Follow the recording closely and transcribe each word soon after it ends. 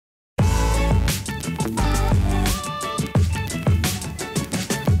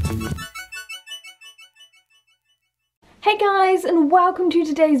Hey guys, and welcome to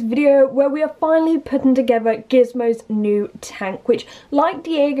today's video where we are finally putting together Gizmo's new tank, which, like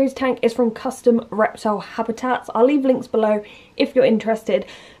Diego's tank, is from custom reptile habitats. I'll leave links below if you're interested.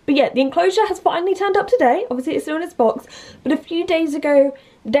 But yeah, the enclosure has finally turned up today. Obviously it's still in its box, but a few days ago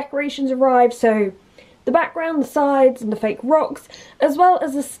the decorations arrived, so the background, the sides and the fake rocks, as well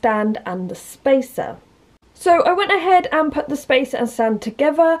as the stand and the spacer. So I went ahead and put the spacer and stand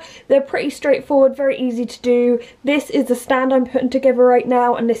together. They're pretty straightforward, very easy to do. This is the stand I'm putting together right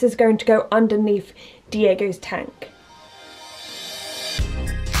now, and this is going to go underneath Diego's tank.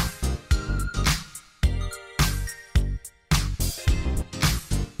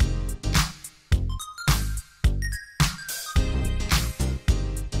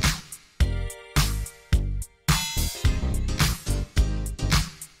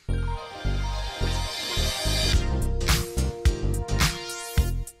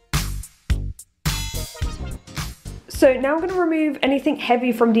 So now I'm going to remove anything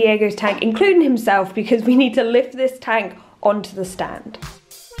heavy from Diego's tank, including himself, because we need to lift this tank onto the stand.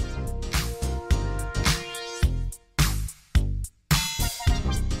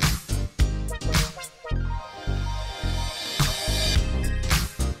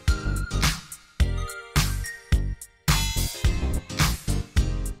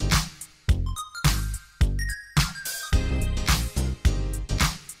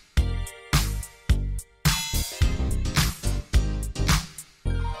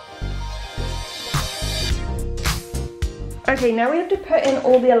 Okay, now we have to put in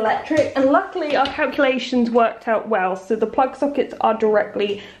all the electric, and luckily our calculations worked out well. So the plug sockets are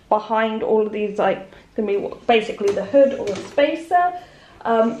directly behind all of these, like, gonna be basically the hood or the spacer.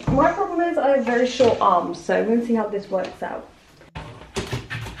 My problem is I have very short arms, so we're gonna see how this works out.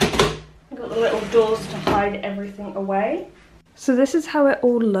 I've got the little doors to hide everything away. So this is how it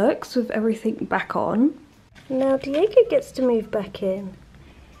all looks with everything back on. Now Diego gets to move back in.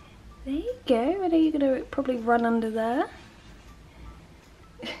 There you go, and are you gonna probably run under there?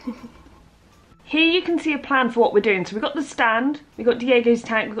 Here you can see a plan for what we're doing. So we've got the stand, we've got Diego's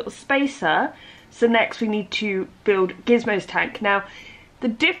tank, we've got the spacer. So next we need to build Gizmo's tank. Now, the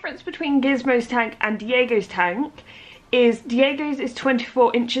difference between Gizmo's tank and Diego's tank is Diego's is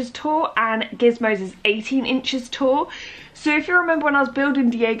 24 inches tall and Gizmo's is 18 inches tall. So if you remember when I was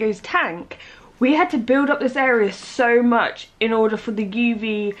building Diego's tank, we had to build up this area so much in order for the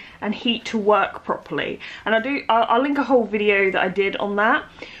UV and heat to work properly. And I'll link a whole video that I did on that.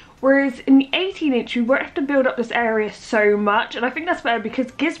 Whereas in the 18 inch, we won't have to build up this area so much. And I think that's better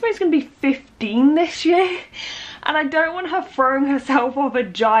because Gizmo's gonna be 15 this year. And I don't want her throwing herself off a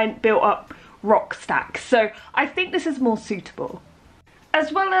giant built up rock stack. So I think this is more suitable.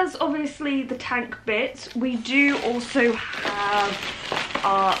 As well as obviously the tank bits, we do also have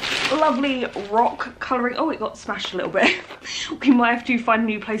our lovely rock colouring. Oh, it got smashed a little bit. We might have to find a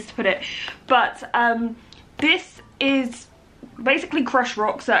new place to put it. But this is basically crushed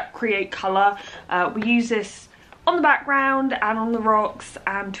rocks that create colour. We use this on the background and on the rocks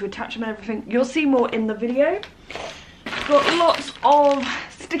and to attach them and everything. You'll see more in the video. Got lots of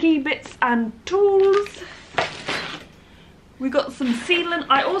sticky bits and tools. We got some sealant.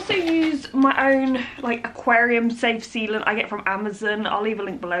 I also use my own like aquarium safe sealant I get from Amazon. I'll leave a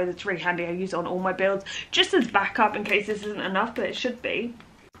link below. That's really handy. I use it on all my builds just as backup in case this isn't enough, but it should be.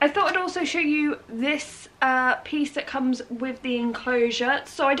 I thought I'd also show you this piece that comes with the enclosure.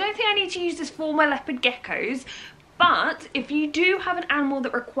 So I don't think I need to use this for my leopard geckos, but if you do have an animal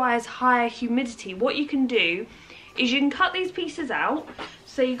that requires higher humidity, what you can do is you can cut these pieces out.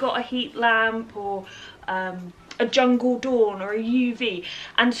 So you've got a heat lamp or a jungle dawn or a UV,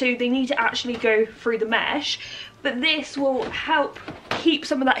 and so they need to actually go through the mesh, but this will help keep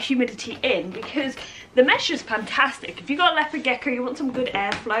some of that humidity in because the mesh is fantastic. If you've got a leopard gecko, you want some good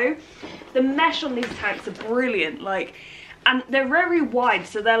airflow, the mesh on these tanks are brilliant, like, and they're very wide,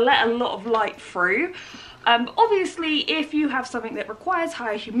 so they'll let a lot of light through. Obviously if you have something that requires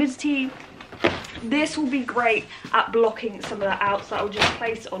higher humidity, this will be great at blocking some of that out, so I'll just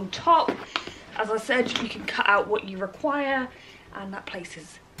place it on top. As I said, you can cut out what you require, and that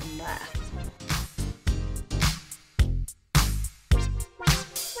places in there.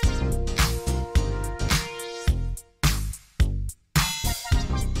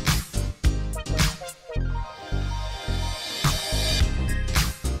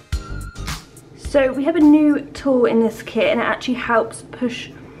 So we have a new tool in this kit, and it actually helps push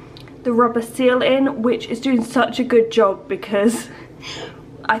the rubber seal in, which is doing such a good job because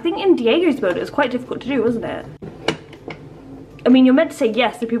I think in Diego's build it was quite difficult to do, wasn't it? I mean, you're meant to say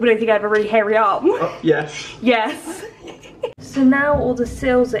yes so people don't think I have a really hairy arm. Yes. Yes. So now all the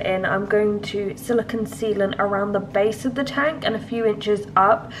seals are in, I'm going to silicone sealant around the base of the tank and a few inches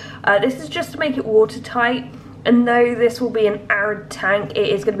up. This is just to make it watertight. And though this will be an arid tank, it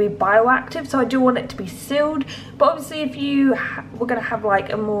is going to be bioactive, so I do want it to be sealed. But obviously if you were going to have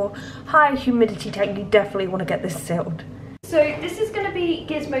like a more high humidity tank, you definitely want to get this sealed. So this is going to be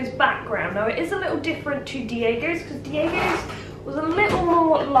Gizmo's background. Now it is a little different to Diego's, because Diego's was a little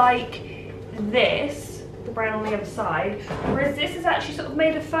more like this, the brown on the other side, whereas this is actually sort of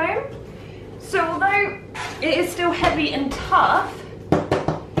made of foam. So although it is still heavy and tough,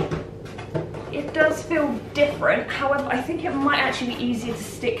 it does feel different. However, I think it might actually be easier to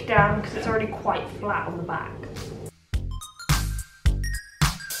stick down because it's already quite flat on the back.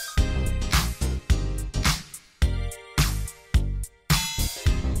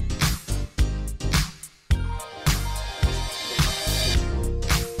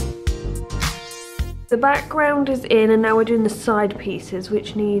 The background is in, and now we're doing the side pieces,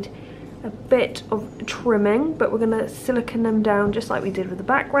 which need a bit of trimming, but we're going to silicone them down just like we did with the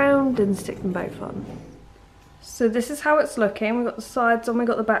background and stick them both on. So this is how it's looking. We've got the sides on, we've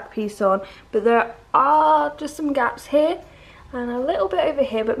got the back piece on, but there are just some gaps here and a little bit over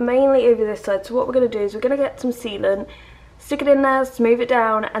here, but mainly over this side. So what we're going to do is we're going to get some sealant, stick it in there, smooth it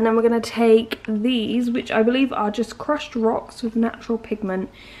down, and then we're going to take these, which I believe are just crushed rocks with natural pigment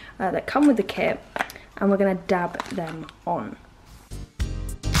that come with the kit, and we're going to dab them on.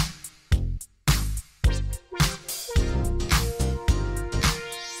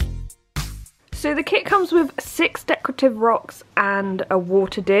 So the kit comes with 6 decorative rocks and a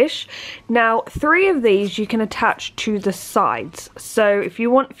water dish. Now 3 of these you can attach to the sides. So if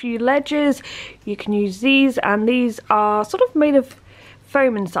you want a few ledges, you can use these, and these are sort of made of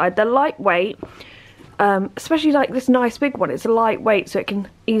foam inside. They're lightweight, especially like this nice big one. It's a lightweight, so it can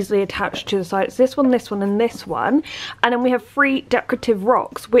easily attach to the sides. This one, and this one. And then we have 3 decorative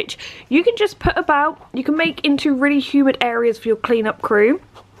rocks, which you can just put about. You can make into really humid areas for your cleanup crew.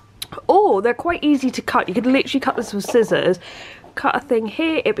 Or they're quite easy to cut. You could literally cut this with scissors. Cut a thing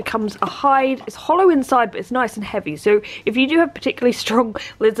here, it becomes a hide. It's hollow inside, but it's nice and heavy. So if you do have particularly strong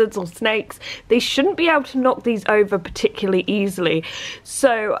lizards or snakes, they shouldn't be able to knock these over particularly easily.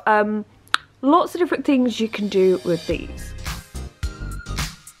 So lots of different things you can do with these.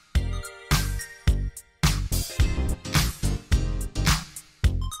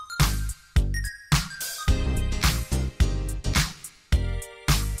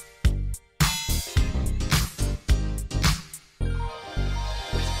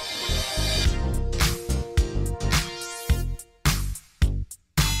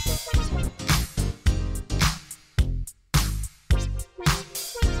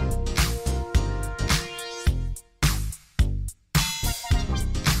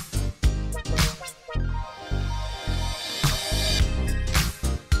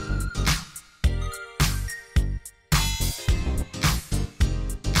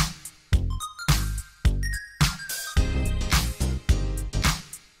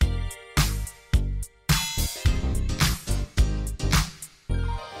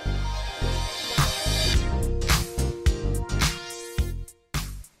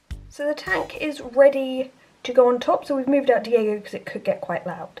 So the tank is ready to go on top, so we've moved out Diego because it could get quite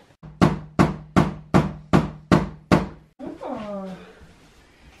loud.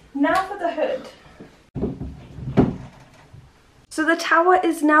 Now for the hood. So the tower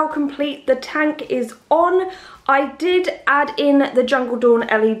is now complete, the tank is on. I did add in the Jungle Dawn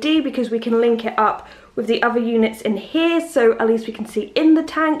LED because we can link it up with the other units in here, so at least we can see in the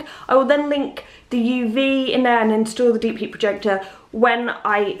tank. I will then link the UV in there and install the deep heat projector when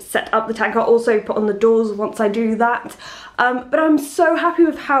I set up the tank. I'll also put on the doors once I do that. But I'm so happy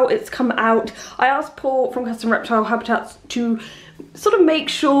with how it's come out. I asked Paul from Custom Reptile Habitats to sort of make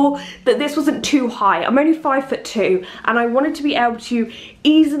sure that this wasn't too high. I'm only 5'2", and I wanted to be able to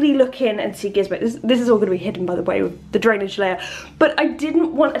easily look in and see Gizmo. This is all going to be hidden, by the way, with the drainage layer. But I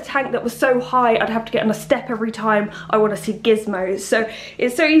didn't want a tank that was so high I'd have to get on a step every time I want to see Gizmo. So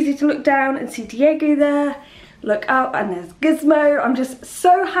it's so easy to look down and see Diego there, look up and there's Gizmo. I'm just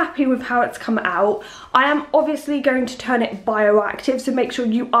so happy with how it's come out. I am obviously going to turn it bioactive, so make sure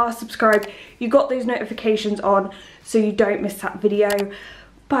you are subscribed, you got those notifications on so you don't miss that video.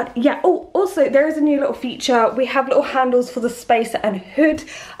 But yeah, oh, also there is a new little feature. We have little handles for the spacer and hood.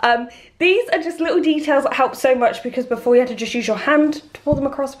 These are just little details that help so much, because before you had to just use your hand to pull them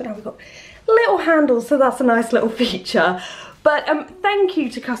across, but now we've got little handles, so that's a nice little feature. But thank you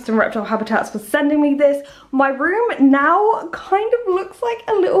to Custom Reptile Habitats for sending me this. My room now kind of looks like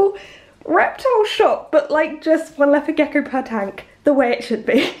a little reptile shop, but like just one leopard gecko per tank, the way it should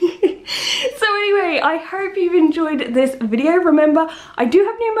be. So anyway, anyway, I hope you've enjoyed this video. Remember, I do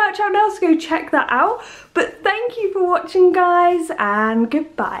have new merch out now, so go check that out. But thank you for watching, guys, and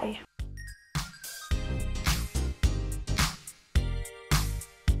goodbye.